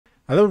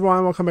Hello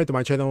everyone, welcome back to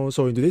my channel.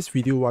 So in today's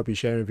video, I'll be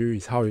sharing with you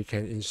is how you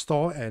can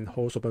install and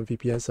host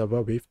OpenVPN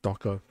server with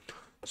Docker.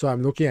 So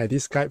I'm looking at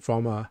this guide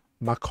from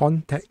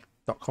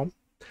macontech.com.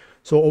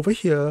 So over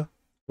here,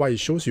 what it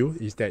shows you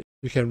is that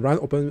you can run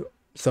Open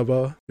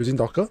server using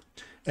Docker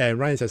and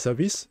run as a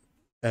service.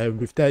 And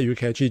with that, you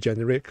can actually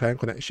generate client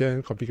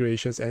connection,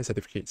 configurations, and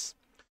certificates.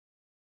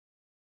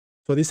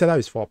 So this setup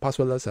is for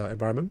passwordless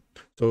environment.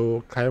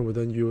 So client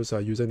wouldn't use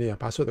a username and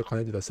password to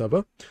connect to the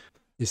server.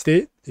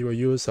 Instead, it will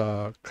use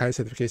client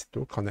certificates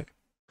to connect.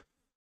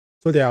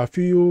 So there are a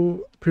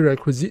few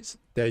prerequisites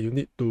that you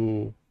need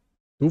to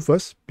do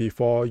first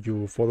before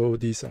you follow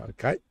this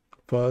guide.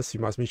 First, you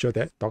must make sure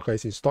that Docker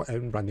is installed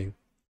and running.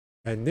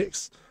 And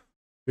next,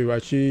 we will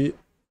actually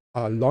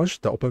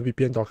launch the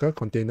OpenVPN Docker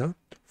container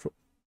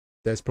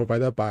that's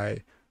provided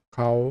by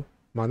Carl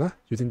Mana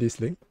using this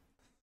link.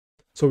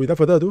 So without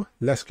further ado,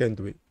 let's get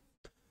into it.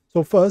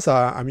 So first,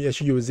 I'm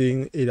actually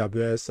using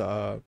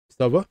AWS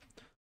server,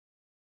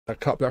 the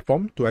cloud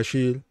platform, to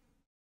actually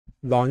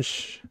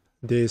launch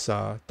this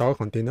Docker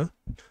container.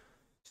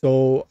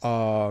 So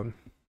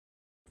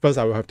first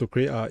I will have to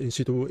create an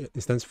EC2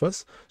 instance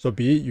first. So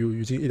be it you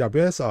using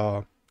AWS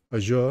or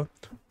Azure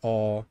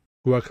or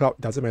Google Cloud,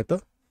 doesn't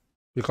matter,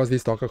 because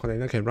this Docker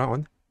container can run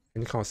on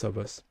any kind of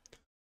servers.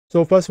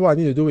 So first, what I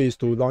need to do is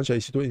to launch an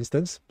EC2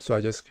 instance. So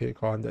I just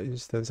click on the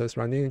instances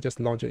running, just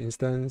launch an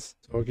instance.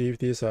 So I'll give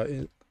this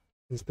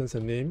instance a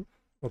name,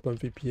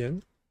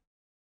 OpenVPN.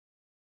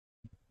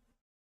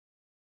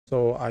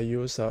 So I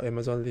use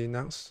Amazon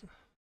Linux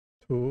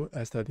 2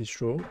 as the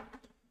distro.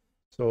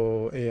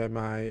 So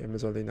AMI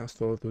Amazon Linux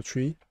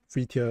 2.3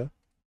 free tier.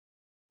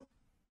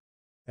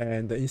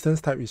 And the instance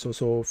type is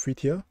also free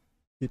tier,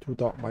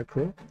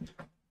 e2.micro.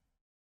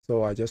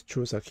 So I just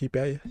choose a key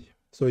pair.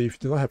 So if you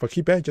do not have a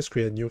key pair, just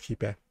create a new key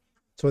pair.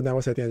 So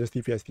network setting, I just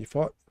leave it as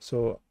default.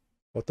 So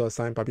auto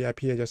assign public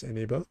IP, I just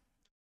enable.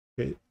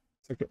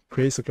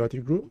 Create security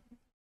group.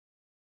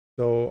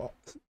 So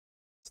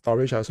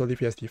storage, I also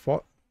leave it as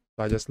default.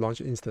 So I just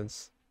launch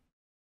instance.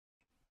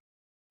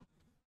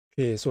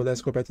 Okay, so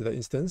let's go back to the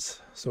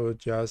instance. So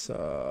just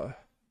so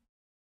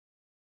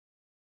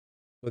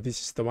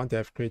this is the one that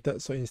I've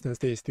created. So instance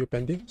state is still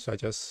pending. So I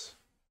just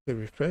hit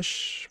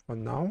refresh for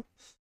now.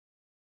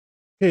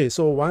 Okay,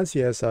 so once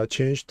it has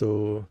changed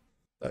to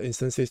the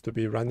instances to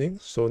be running,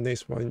 so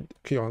next one,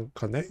 click on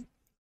connect.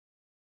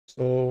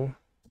 So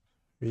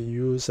we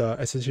use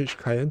SSH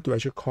client to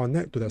actually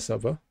connect to the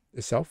server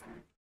itself.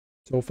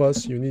 So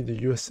first you need to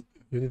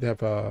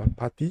have a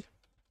party.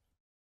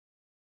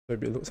 So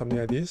it look something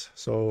like this.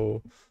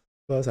 So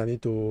first I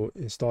need to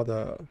install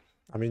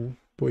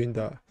put in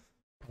the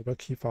private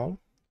key file,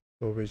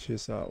 so which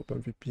is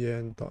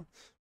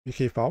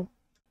openvpn.vk file.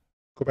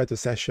 Go back to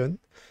session.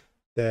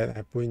 Then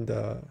I put in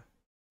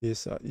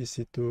this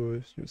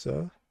EC2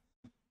 user,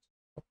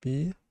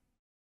 copy,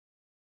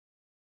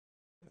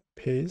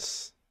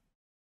 paste,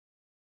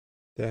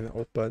 then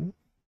open.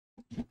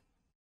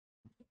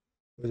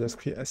 So just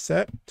click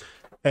accept,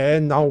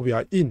 and now we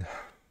are in.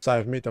 So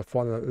I've made the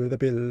font a little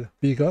bit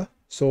bigger.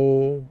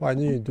 So what I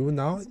need to do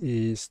now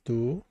is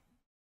to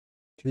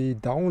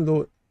click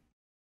download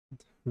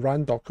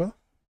run Docker.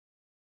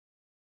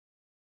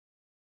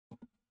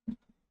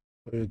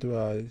 So you do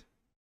a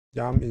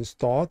yum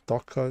install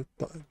docker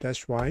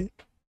 -y.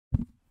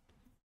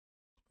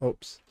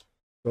 Oops.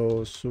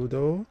 So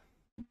sudo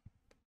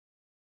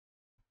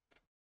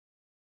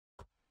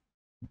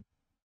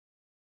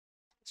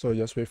so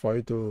just wait for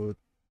it to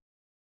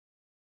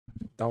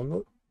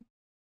download.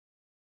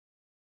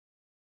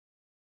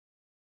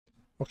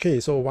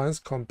 Okay, so once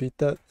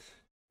completed,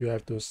 you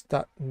have to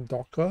start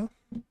Docker.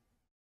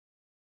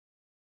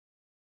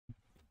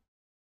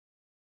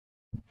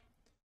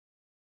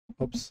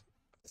 Oops,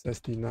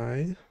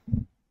 SD9.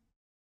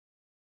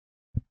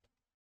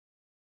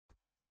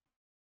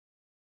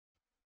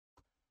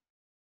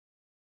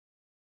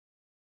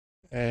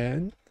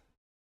 And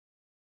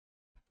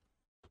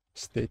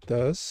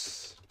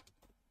status.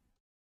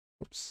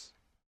 Oops.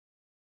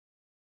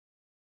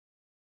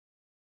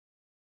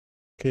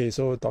 Okay,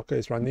 so Docker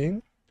is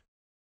running.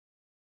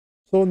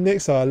 So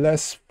next,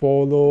 let's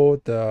follow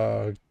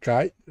the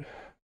guide.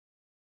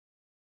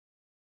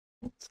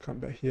 Let's come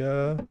back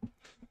here.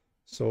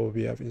 So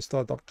we have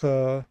installed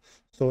Docker.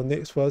 So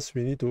next, first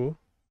we need to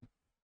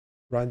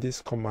run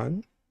this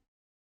command.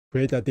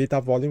 Create a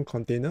data volume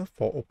container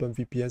for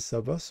OpenVPN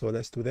server. So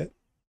let's do that.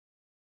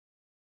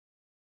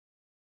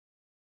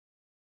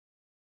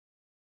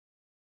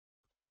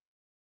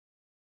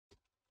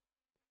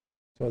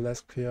 So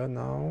let's clear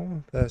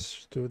now.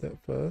 Let's do that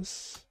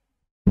first.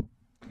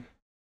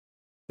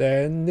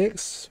 Then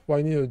next, what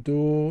I need to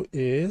do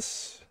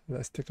is,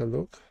 let's take a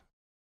look.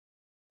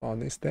 Our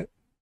next step,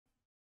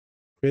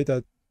 create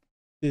a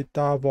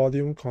data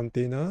volume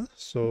container.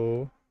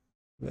 So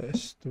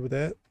let's do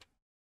that.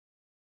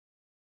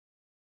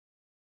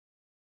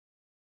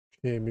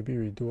 Okay, maybe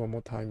we do one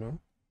more time.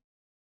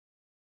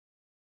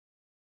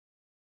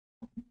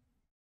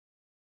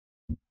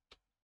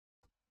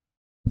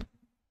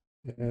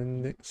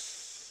 And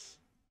next,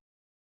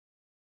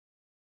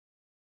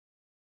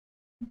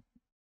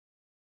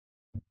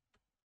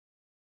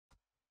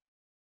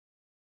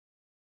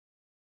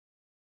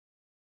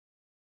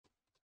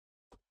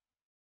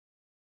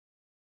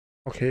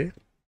 Okay.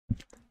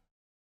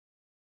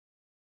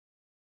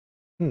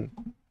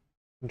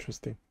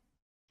 Interesting.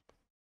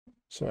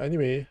 So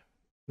anyway,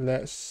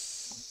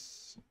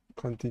 let's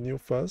continue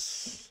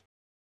first.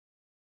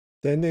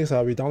 Then next,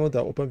 we download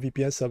the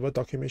OpenVPN server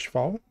document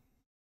file.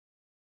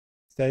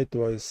 Set it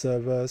to a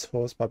server's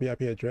host public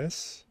IP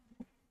address.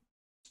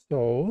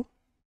 So,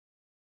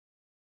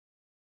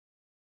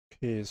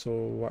 okay, so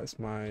what's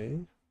my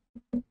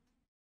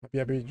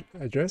public IP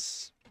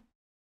address?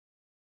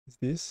 Is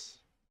this?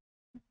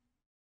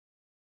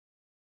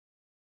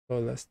 So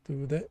let's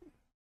do that.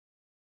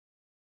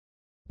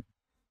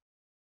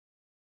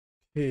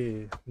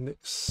 Okay,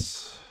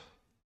 next.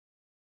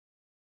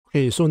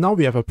 Okay, so now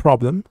we have a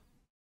problem.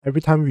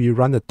 Every time we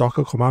run the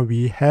Docker command,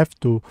 we have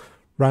to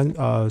run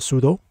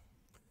sudo.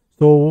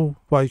 So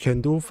what you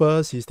can do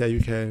first is that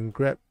you can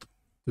grab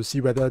to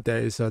see whether there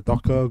is a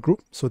Docker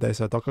group. So there's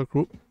a Docker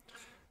group.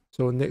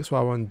 So next what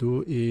I want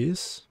to do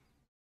is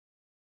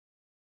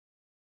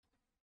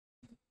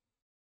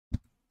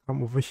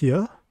come over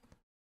here.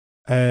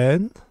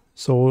 And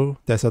so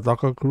there's a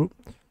Docker group.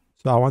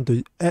 So I want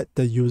to add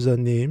the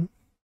username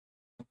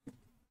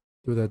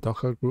to the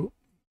Docker group.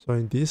 So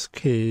in this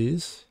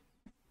case,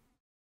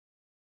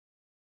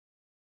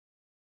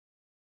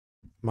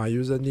 my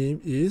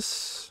username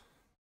is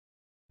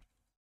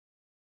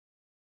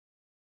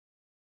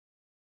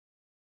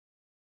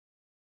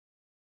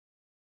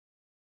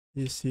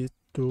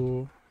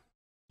EC2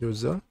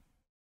 user.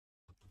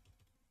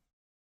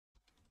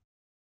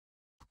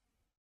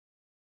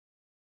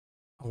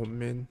 Oh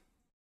man.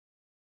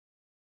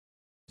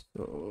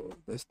 So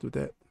let's do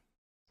that.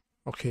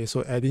 Okay,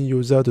 so adding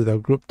user to the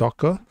group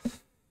Docker.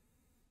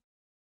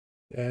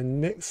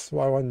 And next,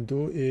 what I want to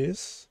do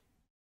is,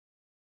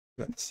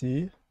 let's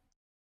see.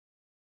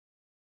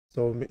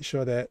 So make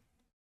sure that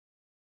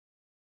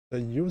the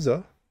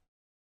user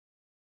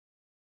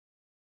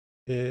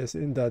is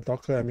in the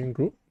Docker admin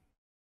group.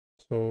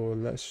 So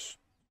let's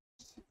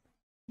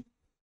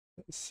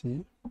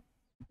see.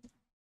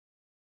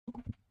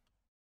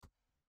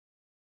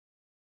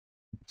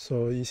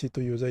 So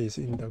EC2 user is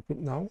in the group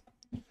now.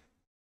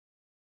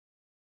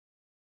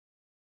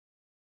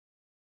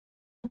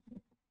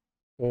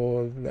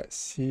 So let's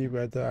see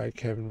whether I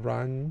can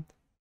run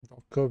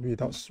Docker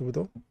without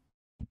sudo.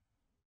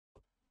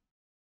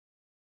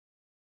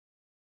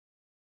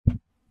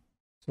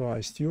 So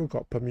I still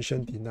got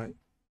permission denied.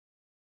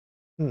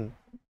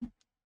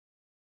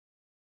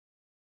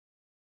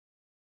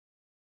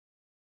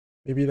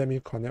 Maybe let me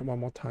connect one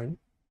more time.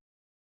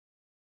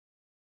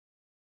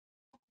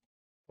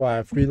 So I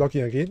have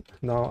re-login again.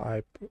 Now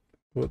I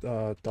put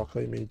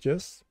Docker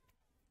images.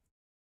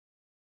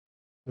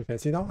 You can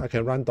see now I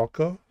can run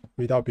Docker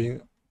without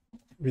using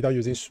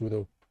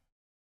sudo.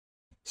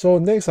 So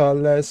next,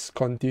 let's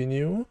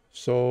continue.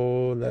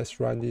 So let's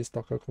run this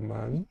Docker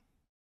command.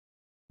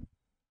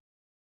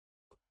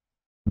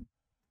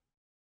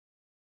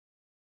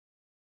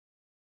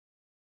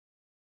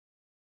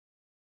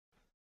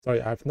 Sorry,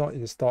 I've not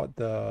installed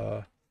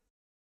the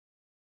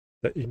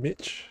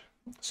image.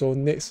 So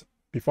next,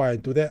 before I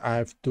do that, I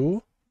have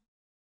to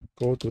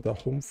go to the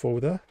home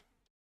folder,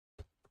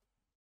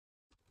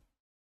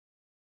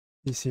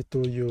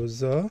 EC2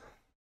 user.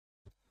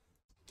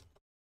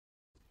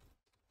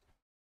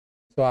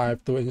 So I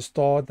have to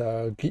install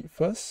the Git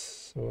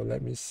first. So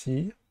let me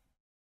see.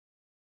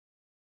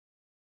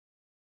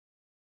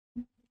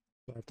 So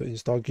I have to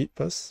install Git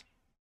first.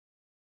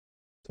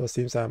 So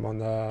since I'm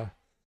on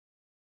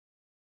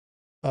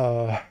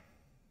I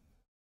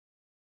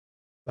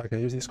can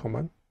use this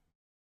command.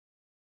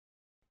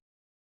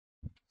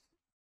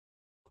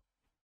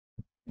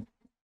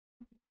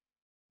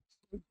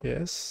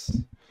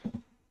 Yes.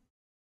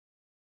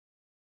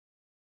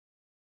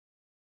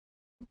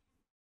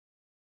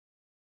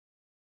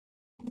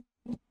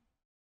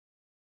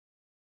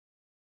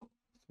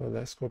 So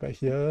let's go back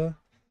here.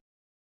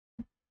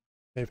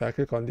 If I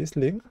click on this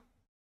link,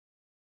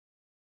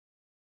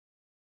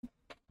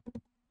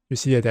 you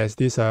see that there's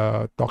this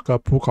docker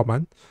pull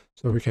command.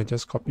 So we can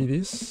just copy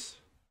this.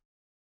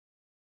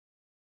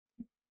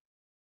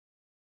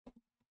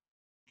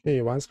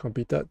 Okay, once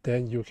completed,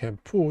 then you can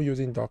pull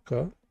using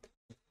Docker.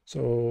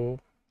 So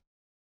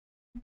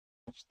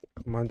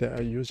the command that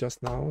I used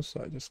just now.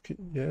 So I just click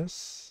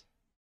yes.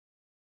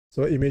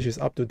 So image is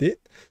up to date.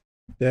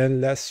 Then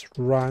let's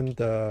run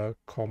the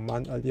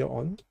command earlier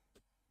on.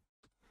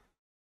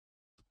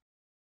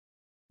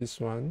 This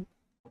one.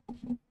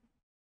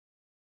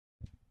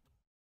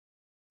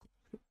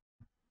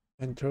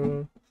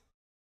 Enter.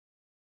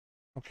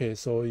 Okay,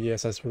 so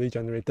yes, I successfully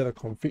generated a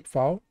config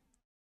file.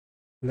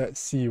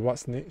 Let's see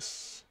what's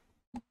next.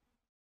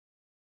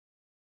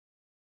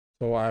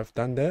 So I've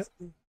done that.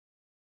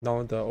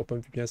 Now the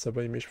OpenVPN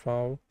server image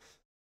file.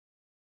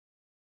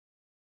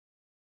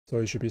 So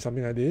it should be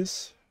something like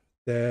this.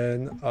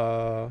 Then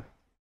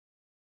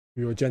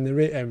we will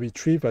generate and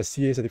retrieve a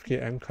CA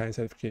certificate and client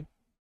certificate.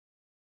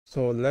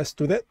 So let's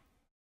do that.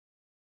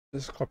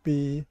 Just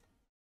copy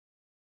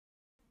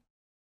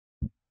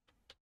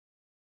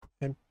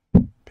and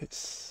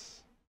paste.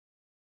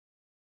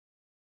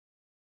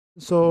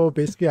 So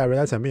basically I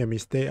realized I made a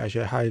mistake. I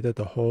should have highlighted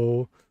the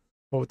whole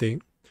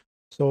thing.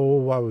 So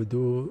what we'll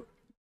do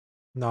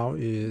now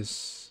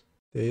is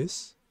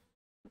this.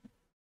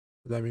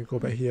 Let me go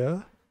back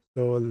here.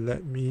 So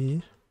let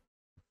me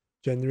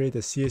generate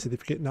the CA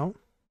certificate now.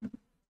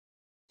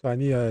 So I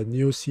need a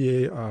new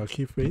CA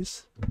key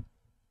phrase.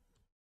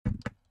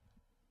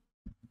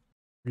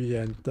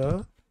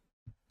 Re-enter.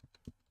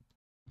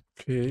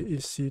 Okay,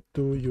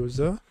 EC2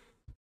 user,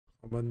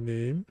 common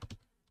name.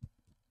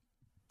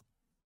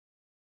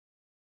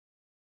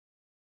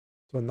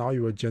 So now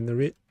you will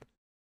generate.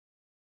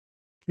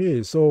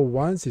 Okay, so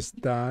once it's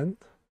done,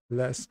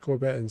 let's go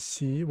back and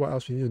see what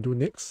else we need to do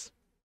next.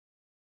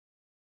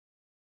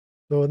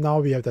 So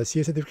now we have the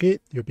CA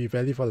certificate. It will be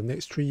valid for the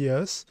next 3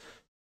 years.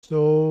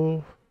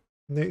 So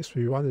next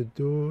we want to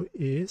do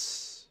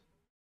is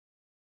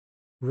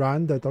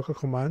run the Docker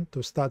command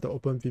to start the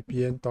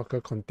OpenVPN Docker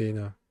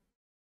container.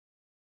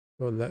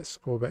 So let's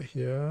go back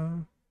here.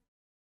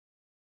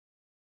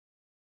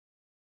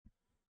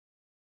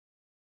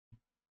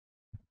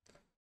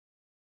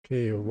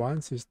 Okay,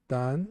 once it's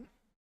done,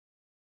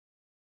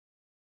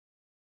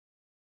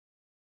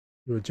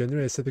 you will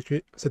generate a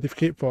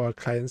certificate for a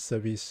client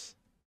service.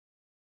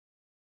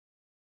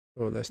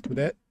 So let's do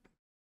that.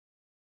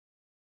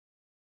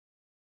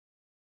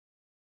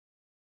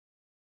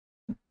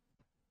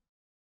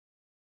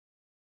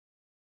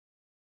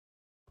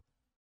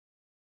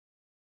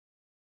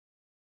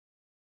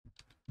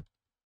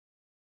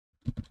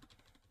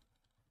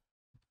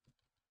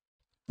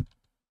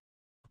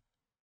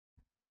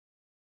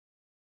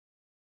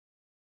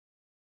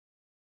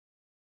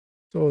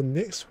 So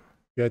next,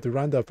 we have to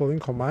run the following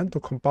command to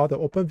compile the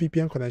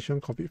OpenVPN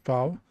connection config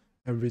file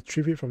and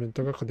retrieve it from the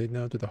Docker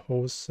container to the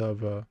host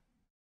server.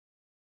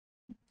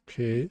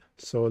 Okay,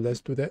 so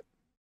let's do that.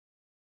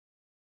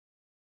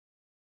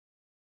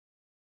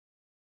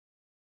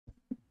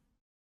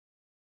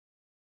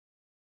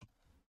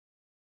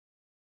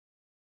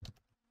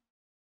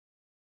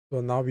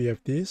 So now we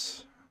have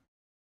this,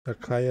 the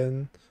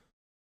client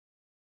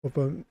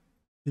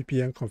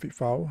OpenVPN config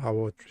file. I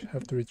will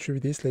have to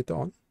retrieve this later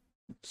on.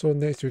 So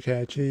next, you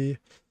can actually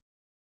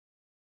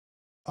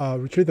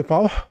retrieve the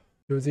file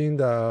using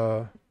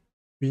the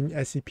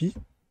WinSCP.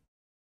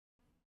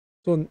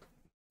 So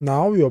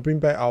now we will bring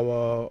back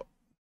our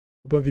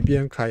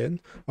OpenVPN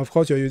client. Of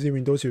course, you're using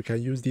Windows, you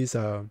can use this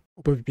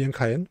OpenVPN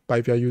client. But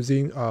if you're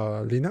using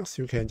Linux,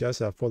 you can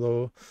just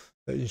follow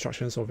the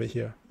instructions over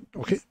here.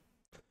 Okay.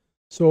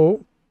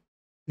 So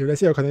if let's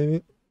say you're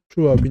connecting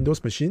through a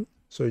Windows machine,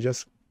 so you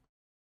just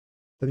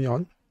turn it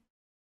on.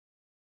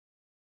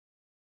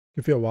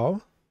 Give it a while.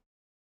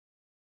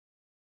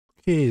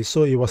 Okay,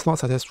 so it was not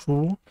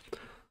successful.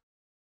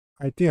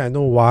 I think I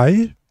know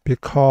why.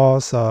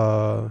 Because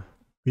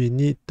we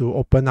need to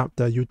open up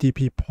the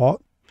UDP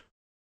port,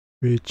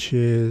 which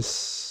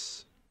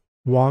is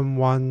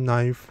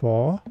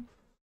 1194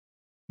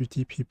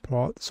 UDP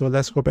port. So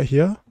let's go back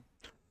here.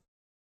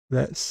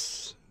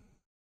 Let's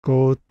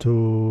go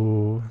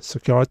to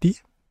security.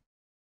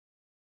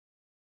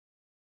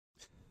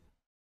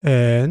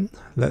 And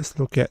let's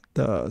look at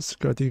the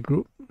security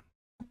group.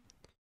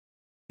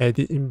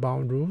 Edit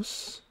inbound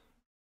rules.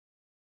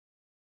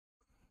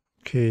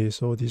 Okay,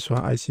 so this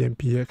one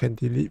ICMP I can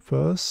delete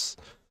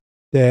first.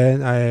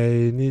 Then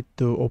I need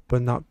to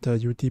open up the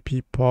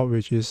UDP port,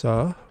 which is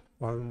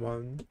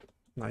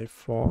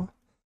 1194.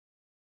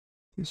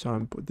 This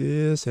one, put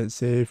this and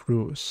save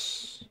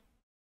rules.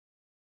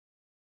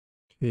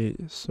 Okay,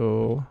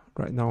 so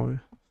right now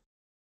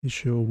it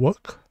should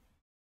work.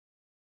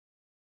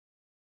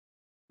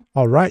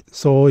 All right,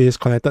 so it's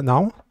connected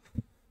now.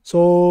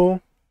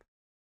 So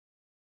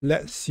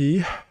let's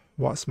see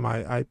what's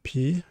my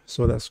IP.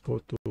 So let's go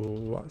to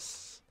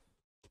what's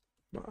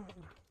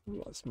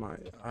my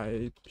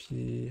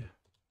IP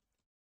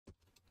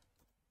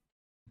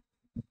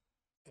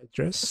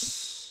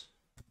address.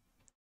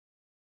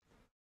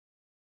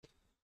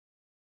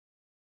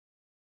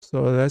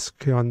 So let's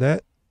click on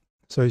that.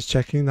 So it's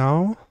checking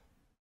now.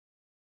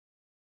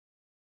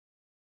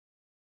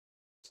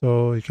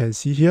 So you can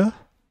see here,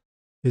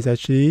 it's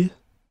actually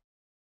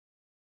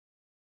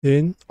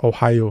in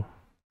Ohio,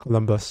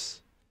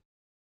 Columbus.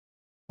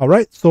 All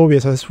right, so we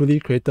have successfully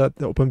created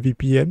the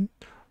OpenVPN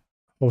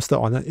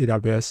hosted on an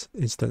AWS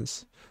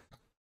instance.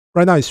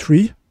 Right now it's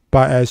free,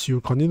 but as you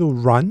continue to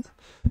run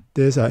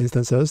these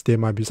instances, there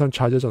might be some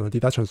charges on the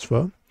data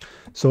transfer.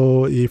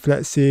 So if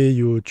let's say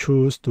you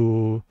choose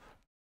to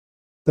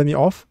turn it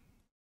off,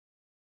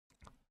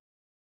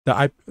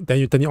 then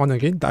you turn it on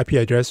again, the IP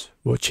address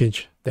will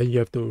change. Then you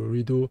have to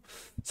redo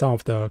some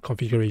of the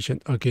configuration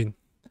again.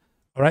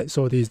 All right,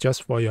 so this is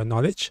just for your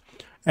knowledge.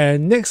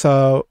 And next,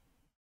 I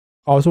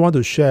also want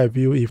to share with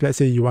you, if let's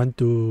say you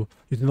do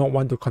not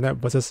want to connect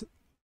via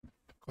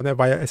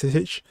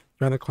SSH,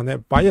 you want to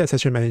connect via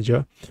Session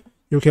Manager,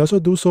 you can also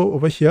do so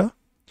over here.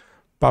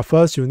 But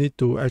first, you need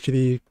to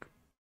actually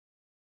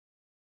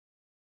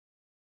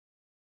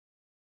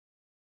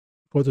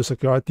go to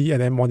security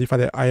and then modify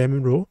the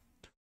IAM role.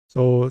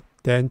 So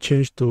then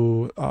change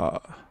to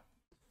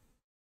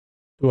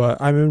to an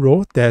admin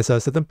role, there's a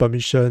certain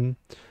permission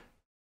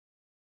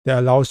that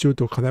allows you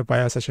to connect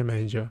via session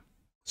manager.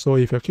 So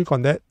if you click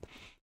on that,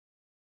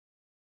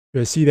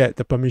 you'll see that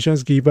the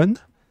permissions given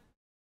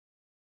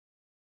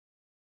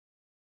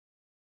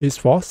is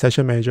for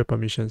session manager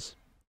permissions.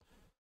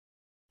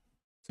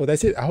 So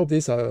that's it. I hope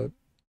this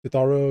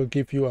tutorial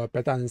give you a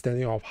better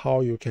understanding of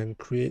how you can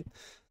create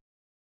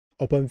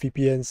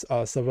OpenVPN's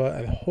server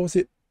and host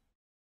it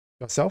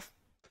yourself.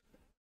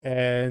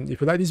 And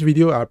if you like this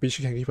video, I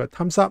appreciate you can give a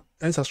thumbs up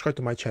and subscribe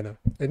to my channel.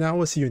 And I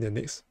will see you in the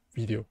next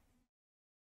video.